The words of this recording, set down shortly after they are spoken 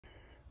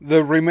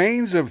The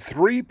remains of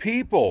three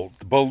people,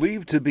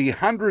 believed to be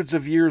hundreds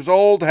of years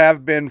old,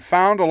 have been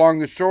found along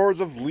the shores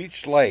of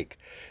Leech Lake.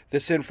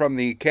 This in from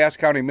the Cass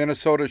County,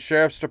 Minnesota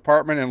Sheriff's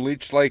Department and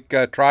Leech Lake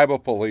Tribal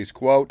Police.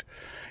 Quote,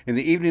 in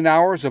the evening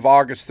hours of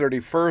August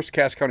 31st,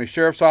 Cass County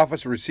Sheriff's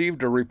Office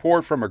received a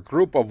report from a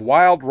group of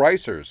wild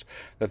ricers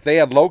that they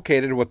had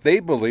located what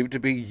they believed to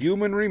be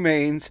human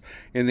remains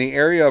in the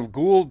area of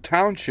Gould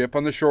Township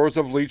on the shores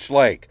of Leech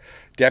Lake.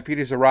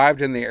 Deputies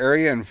arrived in the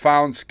area and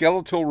found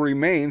skeletal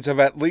remains of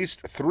at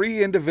least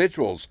three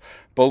individuals,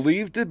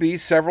 believed to be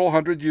several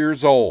hundred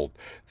years old.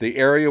 The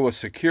area was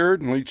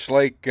secured, and Leech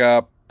Lake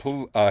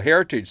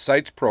Heritage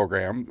Sites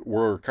Program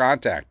were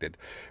contacted.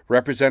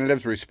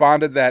 Representatives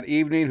responded that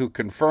evening who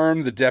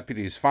confirmed the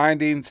deputies'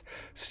 findings.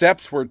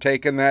 Steps were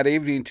taken that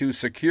evening to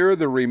secure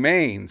the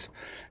remains,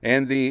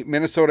 and the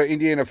Minnesota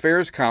Indian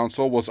Affairs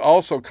Council was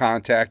also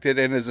contacted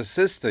and is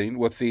assisting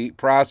with the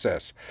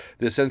process.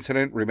 This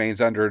incident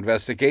remains under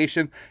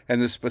investigation, and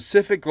the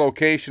specific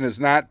location is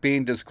not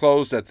being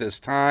disclosed at this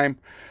time,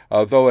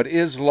 though it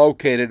is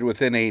located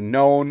within a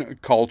known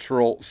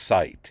cultural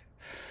site.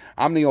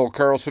 I'm Neil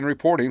Carlson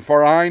reporting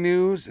for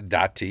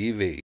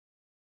iNewZ.TV.